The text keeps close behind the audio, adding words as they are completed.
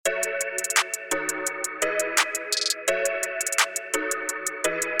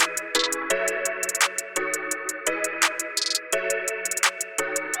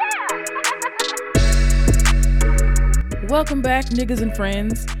Welcome back, niggas and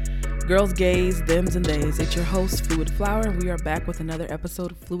friends, girls, gays, thems and theys. It's your host, Fluid Flower, and we are back with another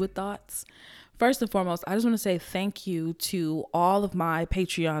episode of Fluid Thoughts. First and foremost, I just want to say thank you to all of my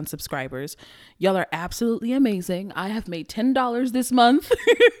Patreon subscribers. Y'all are absolutely amazing. I have made $10 this month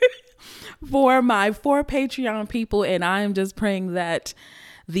for my 4 Patreon people, and I am just praying that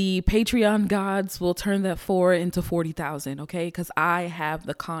the Patreon gods will turn that 4 into 40,000, okay? Because I have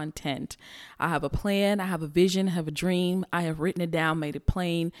the content. I have a plan, I have a vision, I have a dream. I have written it down, made it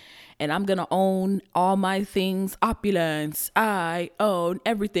plain, and I'm going to own all my things. Opulence. I own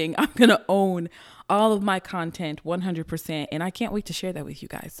everything. I'm going to own all of my content 100%, and I can't wait to share that with you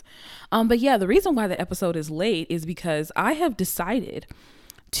guys. But yeah, the reason why the episode is late is because I have decided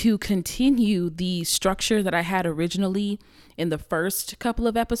to continue the structure that I had originally in the first couple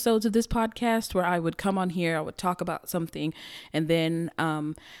of episodes of this podcast, where I would come on here, I would talk about something, and then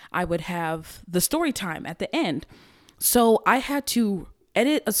I would have the story time at the end. So I had to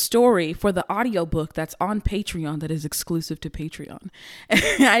edit a story for the audiobook that's on Patreon that is exclusive to Patreon. I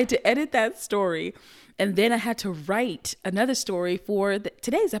had to edit that story, and then I had to write another story for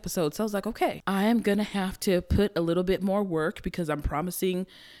today's episode. So I was like, okay, I am going to have to put a little bit more work because I'm promising,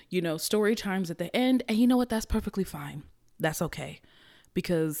 story times at the end. And you know what? That's perfectly fine. That's okay,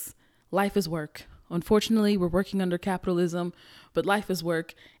 because life is work. Unfortunately, we're working under capitalism, but life is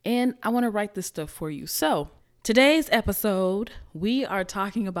work. And I want to write this stuff for you. So today's episode, we are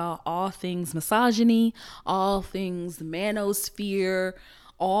talking about all things misogyny, all things manosphere,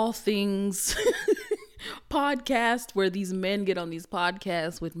 all things podcast, where these men get on these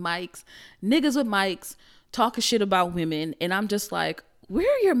podcasts with mics, niggas with mics, talking shit about women. And I'm just like, where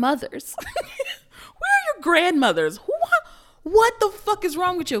are your mothers? Where are your grandmothers? What the fuck is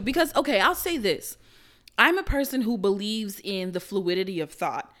wrong with you? Because, okay, I'll say this. I'm a person who believes in the fluidity of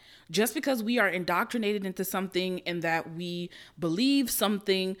thought. Just because we are indoctrinated into something and that we believe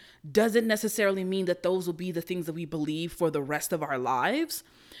something doesn't necessarily mean that those will be the things that we believe for the rest of our lives.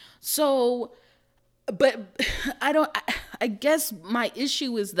 So, but I guess my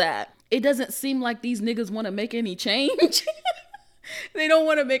issue is that it doesn't seem like these niggas want to make any change. They don't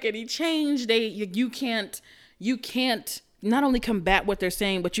want to make any change. You can't not only combat what they're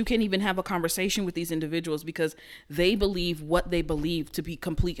saying, but you can't even have a conversation with these individuals because they believe what they believe to be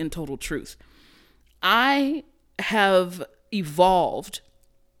complete and total truth. I have evolved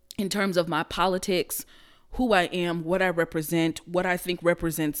in terms of my politics, who I am, what I represent, what I think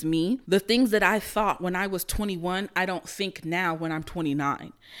represents me. The things that I thought when I was 21, I don't think now when I'm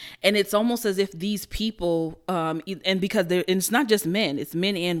 29. And it's almost as if these people, and because it's not just men, it's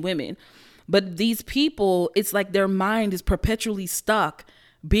men and women, but these people, it's like their mind is perpetually stuck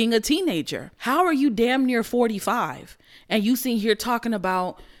being a teenager. How are you damn near 45 and you sitting here talking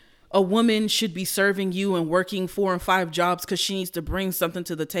about a woman should be serving you and working 4 and 5 jobs because she needs to bring something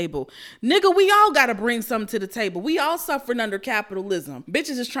to the table? Nigga, we all got to bring something to the table. We all suffering under capitalism.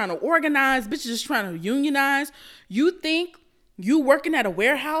 Bitches is trying to organize. Bitches is trying to unionize. You think you working at a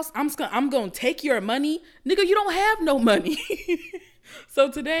warehouse, I'm going to take your money? Nigga, you don't have no money.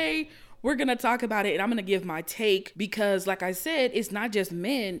 So today we're going to talk about it, and I'm going to give my take because, like I said, it's not just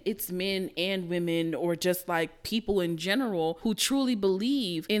men, it's men and women, or just like people in general who truly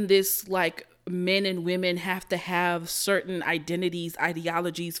believe in this, like men and women have to have certain identities,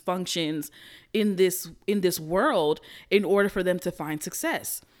 ideologies, functions in this world in order for them to find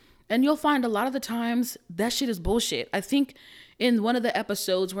success. And you'll find a lot of the times that shit is bullshit. I think in one of the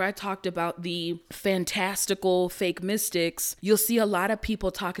episodes where I talked about the fantastical fake mystics, you'll see a lot of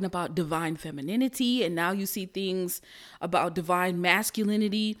people talking about divine femininity, and now you see things about divine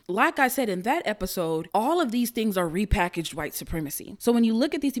masculinity. Like I said in that episode, all of these things are repackaged white supremacy. So when you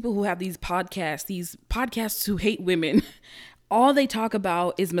look at these people who have these podcasts who hate women, all they talk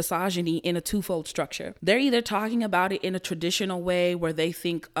about is misogyny in a twofold structure. They're either talking about it in a traditional way where they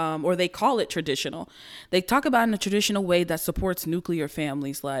think, or they call it traditional. They talk about it in a traditional way that supports nuclear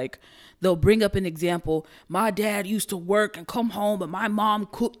families. Like they'll bring up an example. My dad used to work and come home, but my mom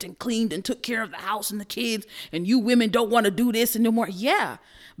cooked and cleaned and took care of the house and the kids. And you women don't want to do this and no more. Yeah,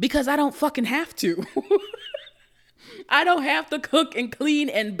 because I don't fucking have to. I don't have to cook and clean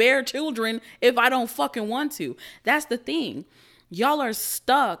and bear children if I don't fucking want to. That's the thing. Y'all are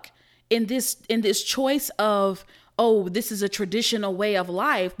stuck in this choice of, oh, this is a traditional way of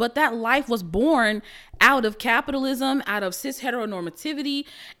life, but that life was born out of capitalism, out of cis heteronormativity.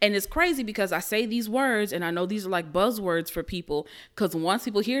 And it's crazy because I say these words and I know these are like buzzwords for people, because once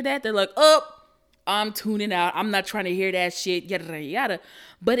people hear that, they're like, oh, I'm tuning out. I'm not trying to hear that shit, yada, yada.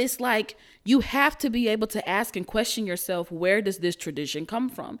 But it's like, you have to be able to ask and question yourself, where does this tradition come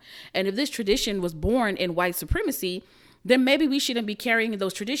from? And if this tradition was born in white supremacy, then maybe we shouldn't be carrying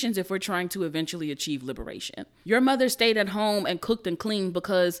those traditions if we're trying to eventually achieve liberation. Your mother stayed at home and cooked and cleaned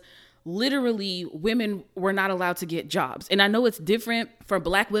because literally women were not allowed to get jobs. And I know it's different for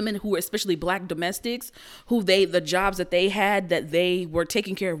Black women who are especially Black domestics, the jobs that they had, that they were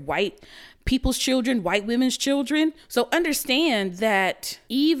taking care of white people's children, white women's children. So understand that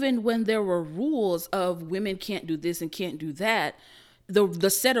even when there were rules of women can't do this and can't do that, the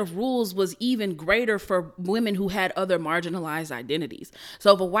set of rules was even greater for women who had other marginalized identities.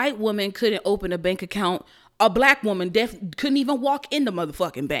 So if a white woman couldn't open a bank account, a Black woman couldn't even walk in the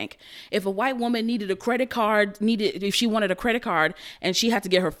motherfucking bank. If a white woman needed a credit card, if she wanted a credit card and she had to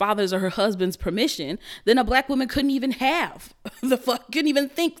get her father's or her husband's permission, then a Black woman couldn't even have couldn't even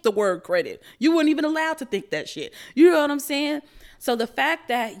think the word credit. You weren't even allowed to think that shit. You know what I'm saying? So the fact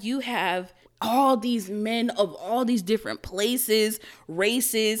that you have all these men of all these different places,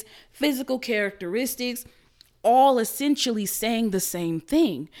 races, physical characteristics, all essentially saying the same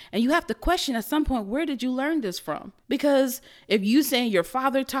thing. And you have to question at some point, where did you learn this from? Because if you saying your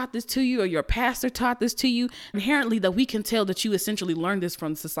father taught this to you or your pastor taught this to you, inherently that we can tell that you essentially learned this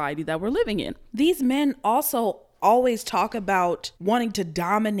from the society that we're living in. These men also always talk about wanting to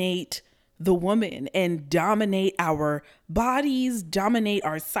dominate the woman and dominate our bodies, dominate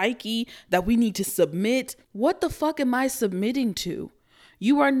our psyche, that we need to submit. What the fuck am I submitting to?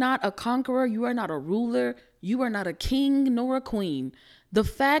 You are not a conqueror. You are not a ruler. You are not a king nor a queen. The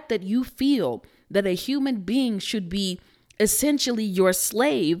fact that you feel that a human being should be essentially your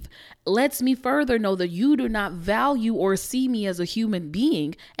slave lets me further know that you do not value or see me as a human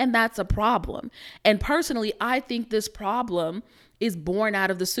being. And that's a problem. And personally, I think this problem is born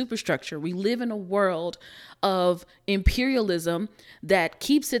out of the superstructure. We live in a world of imperialism that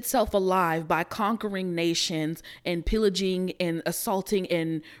keeps itself alive by conquering nations and pillaging and assaulting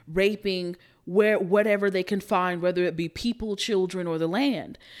and raping whatever they can find, whether it be people, children, or the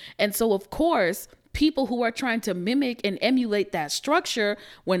land. And so, of course, people who are trying to mimic and emulate that structure,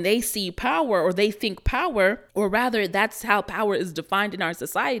 when they see power or they think power, or rather that's how power is defined in our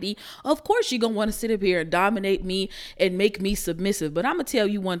society, of course you're going to want to sit up here and dominate me and make me submissive. But I'm going to tell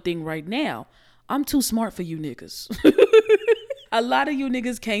you one thing right now. I'm too smart for you niggas. A lot of you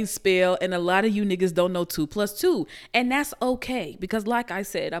niggas can't spell, and a lot of you niggas don't know 2 + 2. And that's okay, because like I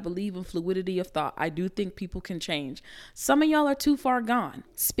said, I believe in fluidity of thought. I do think people can change. Some of y'all are too far gone.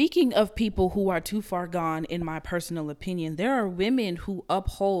 Speaking of people who are too far gone, in my personal opinion, there are women who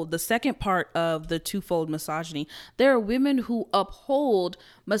uphold the second part of the twofold misogyny. There are women who uphold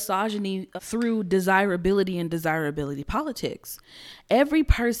misogyny through desirability and desirability politics. Every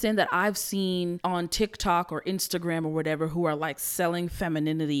person that I've seen on TikTok or Instagram or whatever who are like selling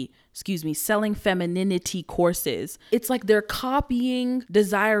femininity courses, it's like they're copying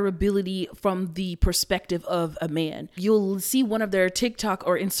desirability from the perspective of a man. You'll see one of their TikTok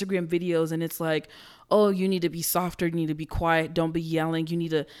or Instagram videos and it's like, oh, you need to be softer, you need to be quiet, don't be yelling,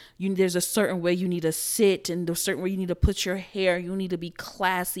 there's a certain way you need to sit, and there's a certain way you need to put your hair, you need to be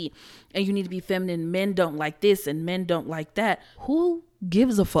classy, and you need to be feminine. Men don't like this and men don't like that. Who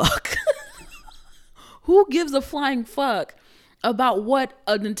gives a fuck? Who gives a flying fuck about what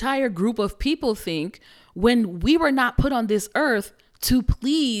an entire group of people think when we were not put on this earth to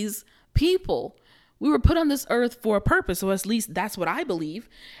please people? We were put on this earth for a purpose, or at least that's what I believe.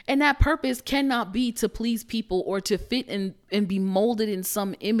 And that purpose cannot be to please people or to fit and be molded in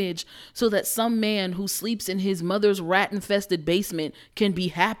some image so that some man who sleeps in his mother's rat-infested basement can be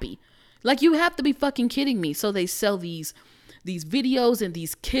happy. Like, you have to be fucking kidding me. So they sell these videos and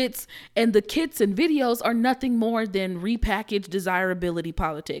these kits, and the kits and videos are nothing more than repackaged desirability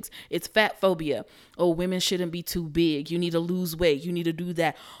politics. It's fat phobia. Oh, women shouldn't be too big. You need to lose weight. You need to do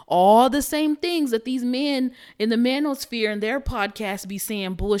that. All the same things that these men in the manosphere and their podcasts be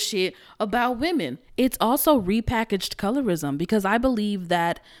saying bullshit about women. It's also repackaged colorism, because I believe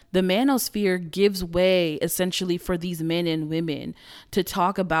that the manosphere gives way essentially for these men and women to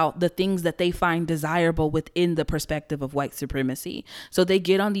talk about the things that they find desirable within the perspective of white supremacy. So they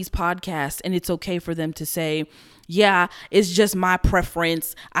get on these podcasts and it's okay for them to say, yeah, it's just my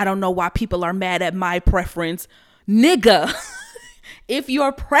preference. I don't know why people are mad at my preference. Nigga. If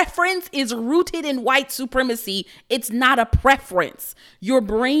your preference is rooted in white supremacy, it's not a preference. Your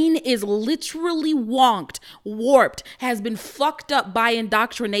brain is literally wonked, warped, has been fucked up by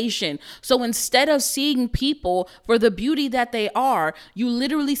indoctrination. So instead of seeing people for the beauty that they are, you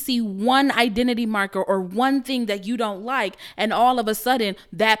literally see one identity marker or one thing that you don't like, and all of a sudden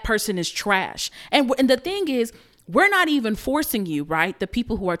that person is trash. And the thing is, We're not even forcing you, right? The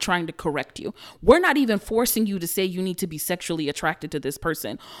people who are trying to correct you. We're not even forcing you to say you need to be sexually attracted to this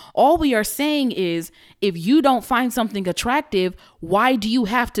person. All we are saying is, if you don't find something attractive, why do you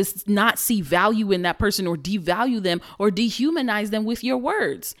have to not see value in that person or devalue them or dehumanize them with your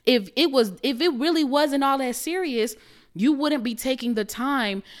words? If it really wasn't all that serious, you wouldn't be taking the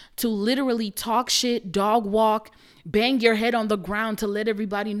time to literally talk shit, dog walk, bang your head on the ground to let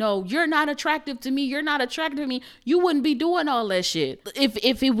everybody know you're not attractive to me. You're not attractive to me. You wouldn't be doing all that shit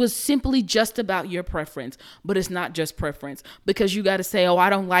if it was simply just about your preference. But it's not just preference, because you got to say, oh, I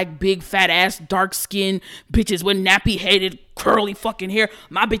don't like big fat ass dark skinned bitches with nappy headed curly fucking hair.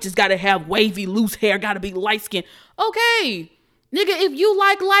 My bitches got to have wavy loose hair. Got to be light skinned. Okay. Nigga, if you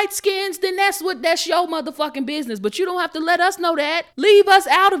like light skins, then that's your motherfucking business. But you don't have to let us know that. Leave us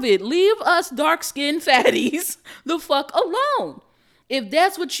out of it. Leave us dark-skinned fatties the fuck alone. If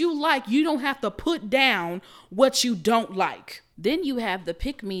that's what you like, you don't have to put down what you don't like. Then you have the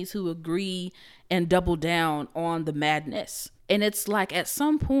pick-me's who agree and double down on the madness. And it's like, at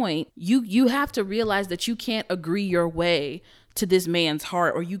some point, you have to realize that you can't agree your way to this man's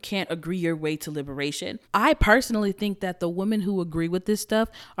heart, or you can't agree your way to liberation. I personally think that the women who agree with this stuff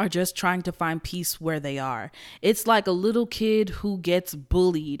are just trying to find peace where they are. It's like a little kid who gets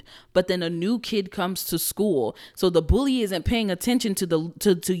bullied, but then a new kid comes to school. So the bully isn't paying attention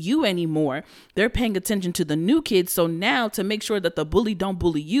to you anymore. They're paying attention to the new kid. So now, to make sure that the bully don't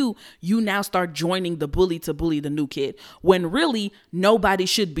bully you, you now start joining the bully to bully the new kid, when really nobody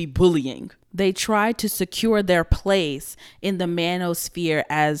should be bullying. They try to secure their place in the manosphere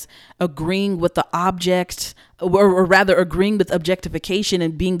as agreeing with the object, or rather agreeing with objectification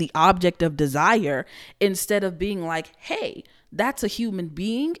and being the object of desire, instead of being like, hey, that's a human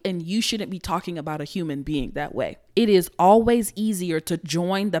being and you shouldn't be talking about a human being that way. It is always easier to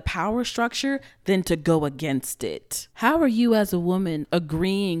join the power structure than to go against it. How are you as a woman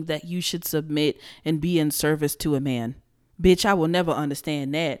agreeing that you should submit and be in service to a man? Bitch, I will never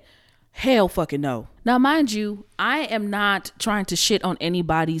understand that. Hell fucking no. Now, mind you, I am not trying to shit on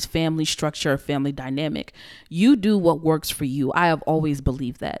anybody's family structure or family dynamic. You do what works for you. I have always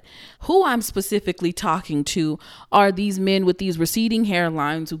believed that. Who I'm specifically talking to are these men with these receding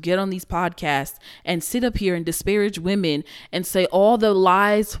hairlines who get on these podcasts and sit up here and disparage women and say all the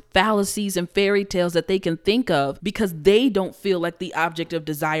lies, fallacies, and fairy tales that they can think of because they don't feel like the object of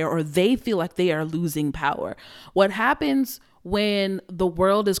desire, or they feel like they are losing power. What happens when the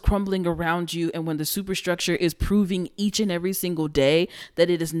world is crumbling around you and when the superstructure is proving each and every single day that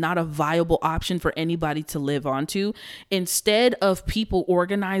it is not a viable option for anybody to live onto, instead of people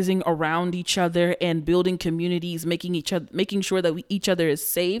organizing around each other and building communities, making sure that each other is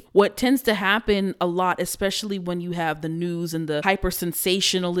safe, what tends to happen a lot, especially when you have the news and the hyper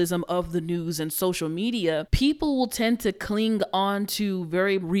sensationalism of the news and social media, people will tend to cling on to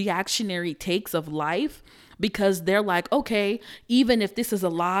very reactionary takes of life, because they're like, okay, even if this is a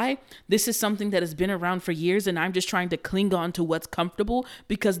lie, this is something that has been around for years and I'm just trying to cling on to what's comfortable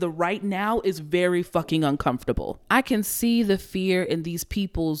because the right now is very fucking uncomfortable. I can see the fear in these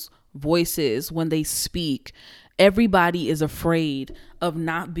people's voices when they speak. Everybody is afraid of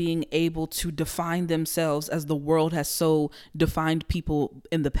not being able to define themselves as the world has so defined people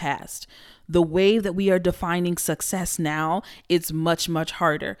in the past. The way that we are defining success now, it's much, much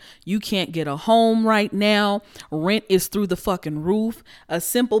harder. You can't get a home right now. Rent is through the fucking roof. A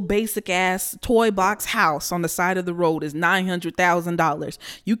simple basic ass toy box house on the side of the road is $900,000.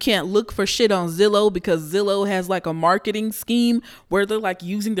 You can't look for shit on Zillow because Zillow has like a marketing scheme where they're like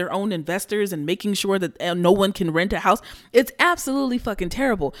using their own investors and making sure that no one can rent a house. It's absolutely fucking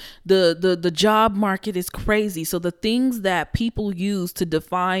terrible. The job market is crazy. So the things that people use to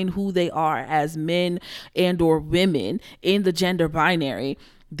define who they are as men and or women in the gender binary,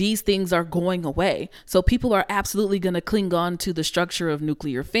 these things are going away. So people are absolutely going to cling on to the structure of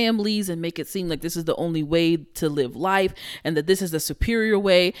nuclear families and make it seem like this is the only way to live life and that this is the superior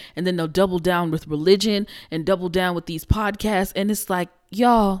way. And then they'll double down with religion and double down with these podcasts. And it's like,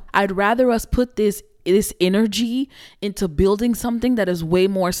 y'all, I'd rather us put this energy into building something that is way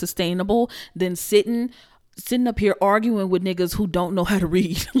more sustainable than sitting up here arguing with niggas who don't know how to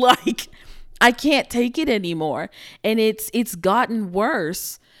read. Like, I can't take it anymore. And it's gotten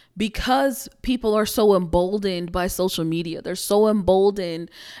worse because people are so emboldened by social media. They're so emboldened.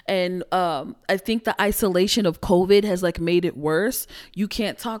 And I think the isolation of COVID has like made it worse. You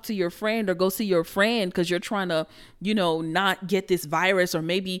can't talk to your friend or go see your friend because you're trying to, not get this virus, or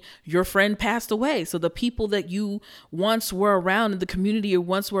maybe your friend passed away. So the people that you once were around in the community you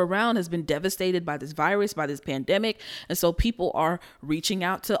once were around has been devastated by this virus, by this pandemic. And so people are reaching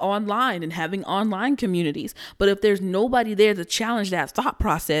out to online and having online communities. But if there's nobody there to challenge that thought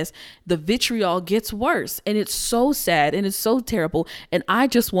process, the vitriol gets worse. And it's so sad and it's so terrible. And I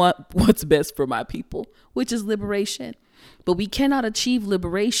just want what's best for my people, which is liberation. But we cannot achieve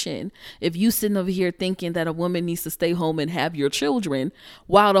liberation if you sitting over here thinking that a woman needs to stay home and have your children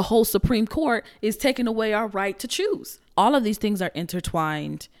while the whole Supreme Court is taking away our right to choose. All of these things are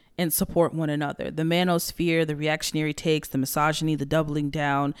intertwined and support one another. The manosphere, the reactionary takes, the misogyny, the doubling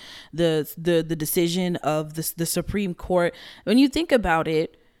down, the decision of the Supreme Court. When you think about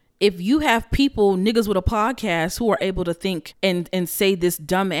it, if you have people, niggas with a podcast, who are able to think and say this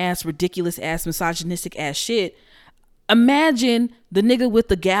dumb ass, ridiculous ass, misogynistic ass shit, imagine the nigga with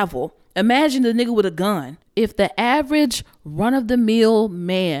the gavel. Imagine the nigga with a gun. If the average run-of-the-mill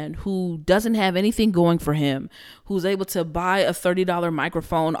man who doesn't have anything going for him, who's able to buy a $30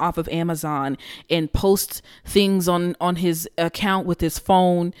 microphone off of Amazon and post things on his account with his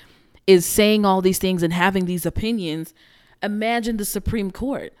phone, is saying all these things and having these opinions, imagine the Supreme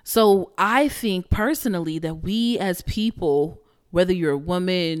Court. So I think personally that we as people, whether you're a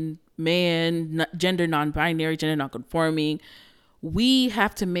woman, man, gender non-binary, gender non-conforming, we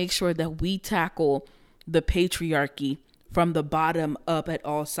have to make sure that we tackle the patriarchy from the bottom up at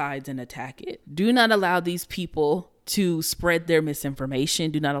all sides and attack it. Do not allow these people to spread their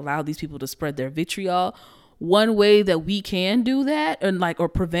misinformation. Do not allow these people to spread their vitriol. One way that we can do that or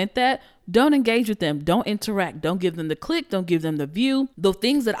prevent that, don't engage with them. Don't interact. Don't give them the click. Don't give them the view. The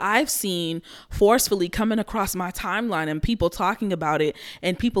things that I've seen forcefully coming across my timeline and people talking about it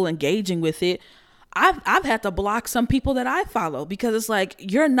and people engaging with it, I've had to block some people that I follow, because it's like,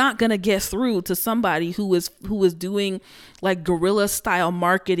 you're not going to get through to somebody who is doing like guerrilla style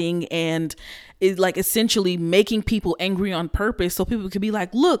marketing and is like essentially making people angry on purpose. So people could be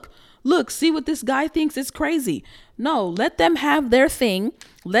like, look, see what this guy thinks is crazy. No, let them have their thing.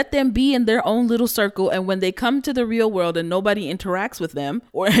 Let them be in their own little circle. And when they come to the real world and nobody interacts with them,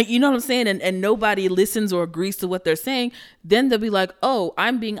 or you know what I'm saying, and nobody listens or agrees to what they're saying, then they'll be like, oh,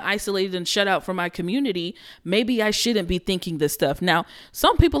 I'm being isolated and shut out from my community. Maybe I shouldn't be thinking this stuff. Now,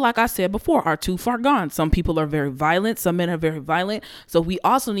 some people, like I said before, are too far gone. Some people are very violent. Some men are very violent. So we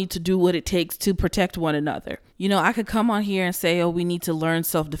also need to do what it takes to protect one another. I could come on here and say, oh, we need to learn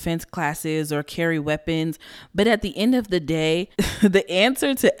self-defense classes or carry weapons. But at the end of the day, the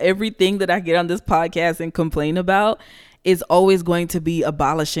answer to everything that I get on this podcast and complain about is always going to be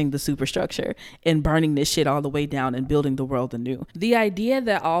abolishing the superstructure and burning this shit all the way down and building the world anew. The idea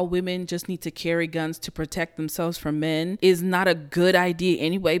that all women just need to carry guns to protect themselves from men is not a good idea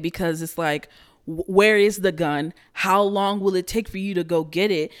anyway, because it's like, where is the gun? How long will it take for you to go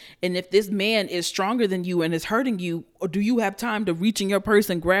get it? And if this man is stronger than you and is hurting you, or do you have time to reach in your purse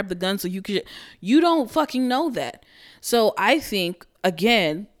and grab the gun so you don't fucking know that. So I think,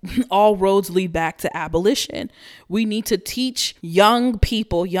 again, all roads lead back to abolition. We need to teach young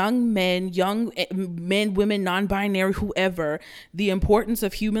people, young men, women, non-binary, whoever, the importance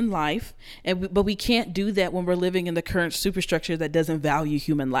of human life. But we can't do that when we're living in the current superstructure that doesn't value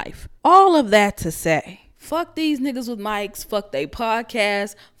human life. All of that to say, fuck these niggas with mics, fuck they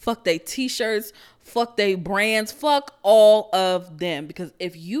podcasts, fuck they t-shirts, fuck they brands, fuck all of them. Because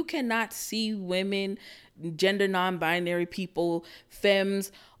if you cannot see women, gender non-binary people,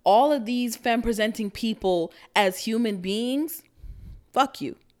 femmes, all of these femme presenting people as human beings, fuck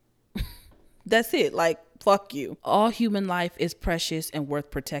you. That's it. Like, fuck you. All human life is precious and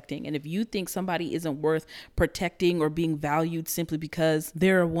worth protecting. And if you think somebody isn't worth protecting or being valued simply because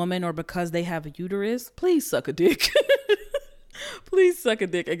they're a woman or because they have a uterus, please suck a dick. Please suck a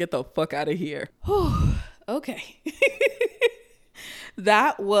dick and get the fuck out of here. Okay.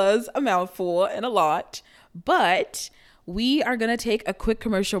 That was a mouthful and a lot, but we are going to take a quick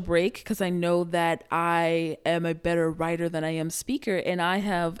commercial break because I know that I am a better writer than I am speaker, and I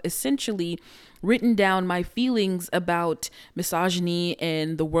have essentially written down my feelings about misogyny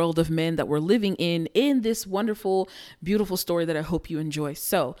and the world of men that we're living in this wonderful, beautiful story that I hope you enjoy.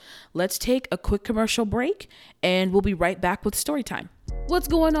 So let's take a quick commercial break and we'll be right back with story time. What's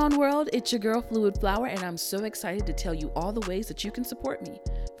going on, world? It's your girl Fluid Flower, and I'm so excited to tell you all the ways that you can support me.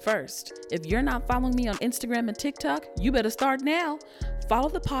 First, if you're not following me on Instagram and TikTok, you better start now. Follow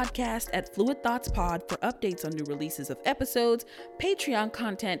the podcast at Fluid Thoughts Pod for updates on new releases of episodes, Patreon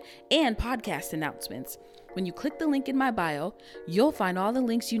content, and podcast announcements. When you click the link in my bio, you'll find all the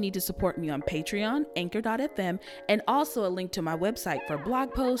links you need to support me on Patreon, Anchor.fm, and also a link to my website for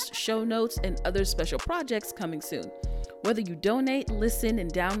blog posts, show notes, and other special projects coming soon. Whether you donate, listen,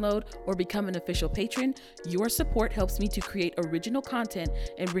 and download, or become an official patron, your support helps me to create original content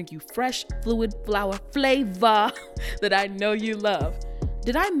and bring you fresh, fluid flower flavor that I know you love.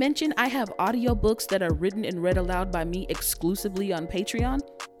 Did I mention I have audiobooks that are written and read aloud by me exclusively on Patreon?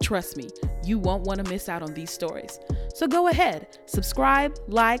 Trust me, you won't want to miss out on these stories. So go ahead, subscribe,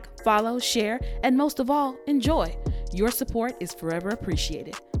 like, follow, share, and most of all, enjoy. Your support is forever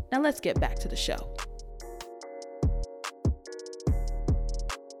appreciated. Now let's get back to the show.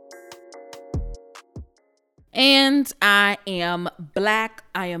 And I am black.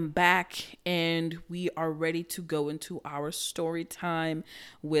 I am back, and we are ready to go into our story time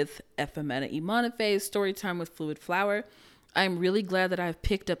with Efemena Imanefe, story time with Fluid Flower. I'm really glad that I've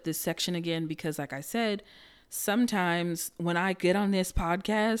picked up this section again because, like I said, sometimes when I get on this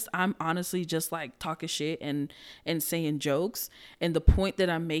podcast, I'm honestly just like talking shit and saying jokes. And the point that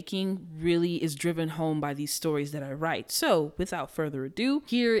I'm making really is driven home by these stories that I write. So without further ado,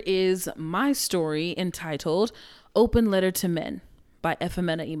 here is my story entitled Open Letter to Men by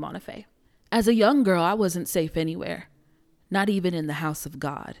Efemena Imanefe. As a young girl, I wasn't safe anywhere, not even in the house of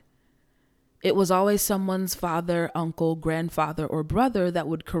God. It was always someone's father, uncle, grandfather, or brother that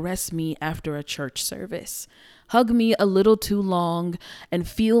would caress me after a church service, hug me a little too long, and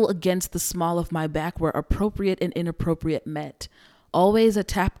feel against the small of my back where appropriate and inappropriate met, always a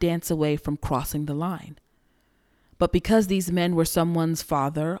tap dance away from crossing the line. But because these men were someone's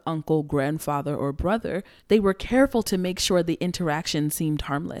father, uncle, grandfather, or brother, they were careful to make sure the interaction seemed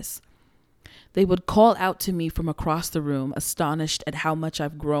harmless. They would call out to me from across the room, astonished at how much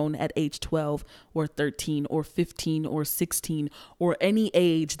I've grown at age 12 or 13 or 15 or 16 or any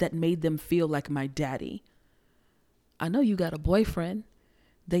age that made them feel like my daddy. I know you got a boyfriend,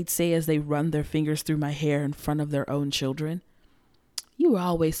 they'd say as they run their fingers through my hair in front of their own children. You were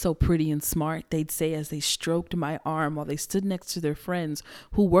always so pretty and smart, they'd say as they stroked my arm while they stood next to their friends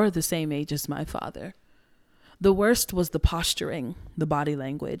who were the same age as my father. The worst was the posturing, the body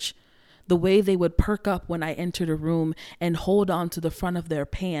language. The way they would perk up when I entered a room and hold on to the front of their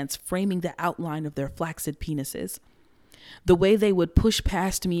pants, framing the outline of their flaccid penises. The way they would push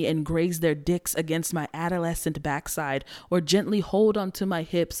past me and graze their dicks against my adolescent backside or gently hold onto my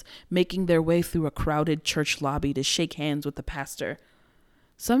hips, making their way through a crowded church lobby to shake hands with the pastor.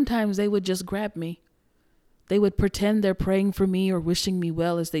 Sometimes they would just grab me. They would pretend they're praying for me or wishing me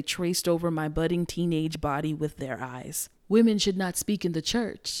well as they traced over my budding teenage body with their eyes. Women should not speak in the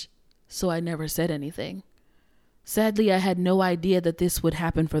church. So I never said anything. Sadly, I had no idea that this would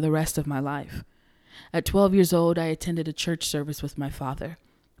happen for the rest of my life. At 12 years old, I attended a church service with my father.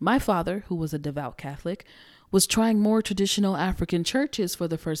 My father, who was a devout Catholic, was trying more traditional African churches for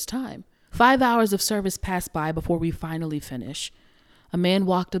the first time. 5 hours of service passed by before we finally finished. A man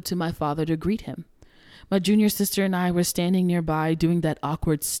walked up to my father to greet him. My junior sister and I were standing nearby doing that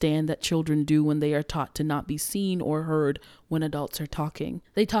awkward stand that children do when they are taught to not be seen or heard when adults are talking.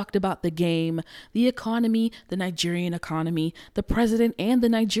 They talked about the game, the economy, the Nigerian economy, the president, and the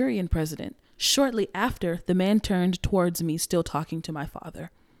Nigerian president. Shortly after, the man turned towards me, still talking to my father.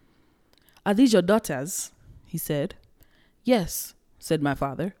 Are these your daughters? He said. Yes, said my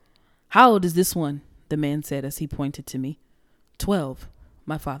father. How old is this one? The man said as he pointed to me. 12,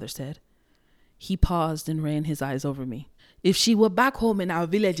 my father said. He paused and ran his eyes over me. If she were back home in our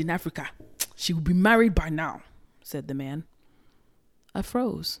village in Africa, she would be married by now, said the man. I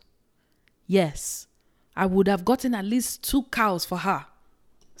froze. Yes, I would have gotten at least 2 cows for her,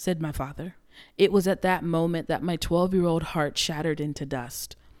 said my father. It was at that moment that my 12-year-old heart shattered into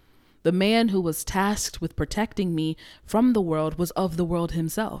dust. The man who was tasked with protecting me from the world was of the world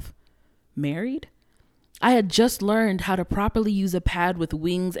himself. Married? I had just learned how to properly use a pad with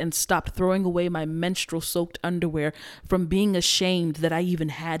wings and stopped throwing away my menstrual-soaked underwear from being ashamed that I even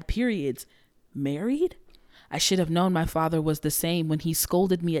had periods. Married? I should have known my father was the same when he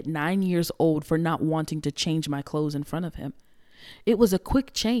scolded me at 9 years old for not wanting to change my clothes in front of him. It was a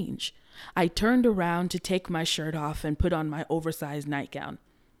quick change. I turned around to take my shirt off and put on my oversized nightgown.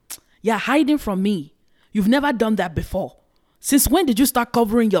 You're hiding from me. You've never done that before. Since when did you start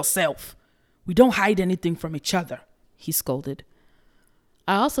covering yourself? We don't hide anything from each other, he scolded.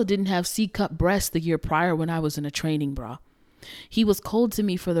 I also didn't have C-cup breasts the year prior when I was in a training bra. He was cold to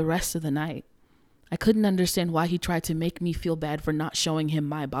me for the rest of the night. I couldn't understand why he tried to make me feel bad for not showing him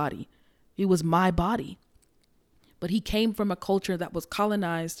my body. It was my body. But he came from a culture that was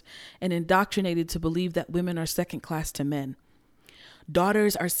colonized and indoctrinated to believe that women are second class to men.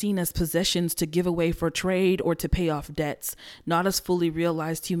 Daughters are seen as possessions to give away for trade or to pay off debts, not as fully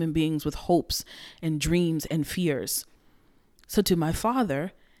realized human beings with hopes and dreams and fears. So to my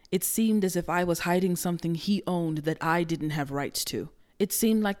father, it seemed as if I was hiding something he owned that I didn't have rights to. It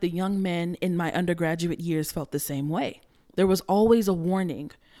seemed like the young men in my undergraduate years felt the same way. There was always a warning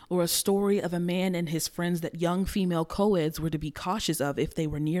or a story of a man and his friends that young female co-eds were to be cautious of if they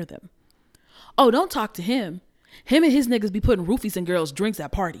were near them. Oh, don't talk to him. Him and his niggas be putting roofies in girls' drinks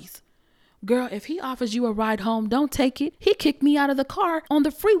at parties. Girl, if he offers you a ride home, don't take it. He kicked me out of the car on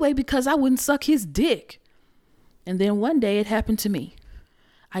the freeway because I wouldn't suck his dick. And then one day it happened to me.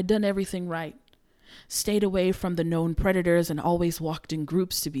 I'd done everything right. Stayed away from the known predators and always walked in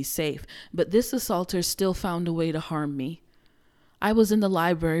groups to be safe, but this assaulter still found a way to harm me. I was in the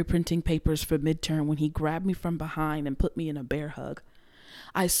library printing papers for midterm when he grabbed me from behind and put me in a bear hug.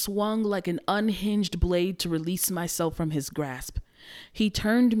 I swung like an unhinged blade to release myself from his grasp. He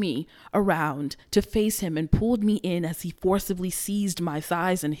turned me around to face him and pulled me in as he forcibly seized my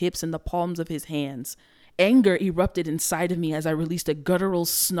thighs and hips in the palms of his hands. Anger erupted inside of me as I released a guttural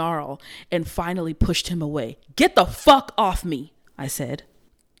snarl and finally pushed him away. "Get the fuck off me," I said.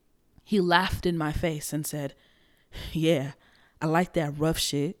 He laughed in my face and said, "Yeah, I like that rough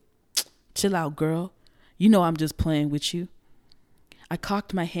shit. Chill out, girl. You know I'm just playing with you." I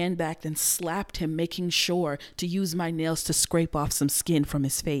cocked my hand back and slapped him, making sure to use my nails to scrape off some skin from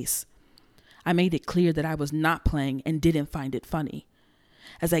his face. I made it clear that I was not playing and didn't find it funny.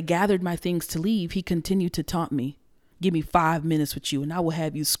 As I gathered my things to leave, he continued to taunt me. "Give me 5 minutes with you and I will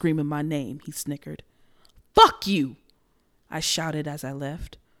have you screaming my name," he snickered. "Fuck you," I shouted as I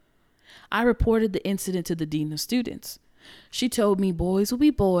left. I reported the incident to the dean of students. She told me boys will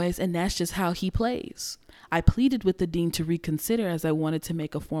be boys and that's just how he plays. I pleaded with the dean to reconsider as I wanted to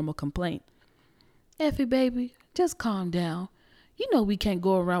make a formal complaint. "Effie, baby, just calm down. You know we can't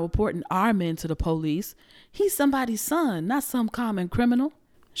go around reporting our men to the police. He's somebody's son, not some common criminal,"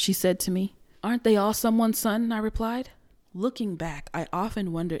 she said to me. "Aren't they all someone's son?" I replied. Looking back, I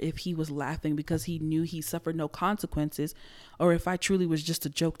often wonder if he was laughing because he knew he suffered no consequences or if I truly was just a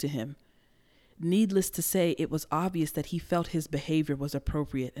joke to him. Needless to say, it was obvious that he felt his behavior was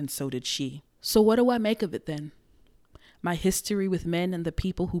appropriate, and so did she. So what do I make of it then? My history with men and the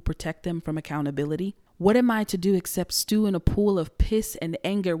people who protect them from accountability? What am I to do except stew in a pool of piss and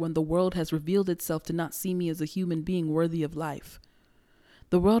anger when the world has revealed itself to not see me as a human being worthy of life?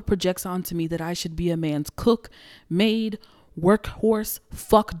 The world projects onto me that I should be a man's cook, maid, workhorse,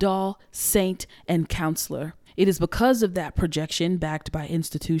 fuck doll, saint, and counselor. It is because of that projection, backed by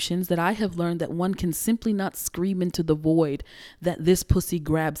institutions, that I have learned that one can simply not scream into the void that this pussy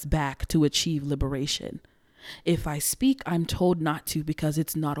grabs back to achieve liberation. If I speak, I'm told not to because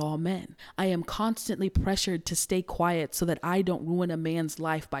it's not all men. I am constantly pressured to stay quiet so that I don't ruin a man's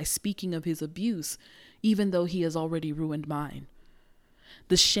life by speaking of his abuse, even though he has already ruined mine.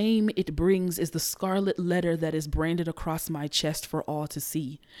 The shame it brings is the scarlet letter that is branded across my chest for all to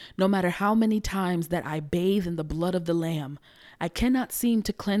see. No matter how many times that I bathe in the blood of the Lamb, I cannot seem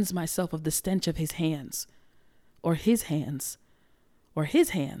to cleanse myself of the stench of his hands, or his hands, or his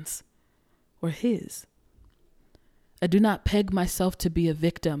hands, or his. I do not peg myself to be a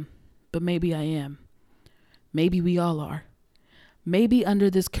victim, but maybe I am. Maybe we all are. Maybe under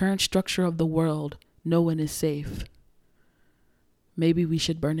this current structure of the world, no one is safe. Maybe we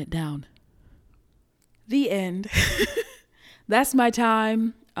should burn it down. The end. That's my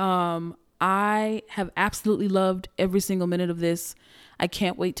time. I have absolutely loved every single minute of this. I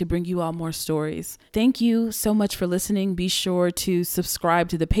can't wait to bring you all more stories. Thank you so much for listening. Be sure to subscribe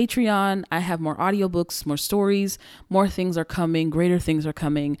to the Patreon. I have more audiobooks, more stories, more things are coming, greater things are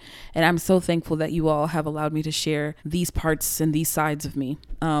coming. And I'm so thankful that you all have allowed me to share these parts and these sides of me.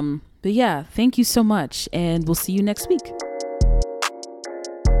 But yeah, thank you so much. And we'll see you next week.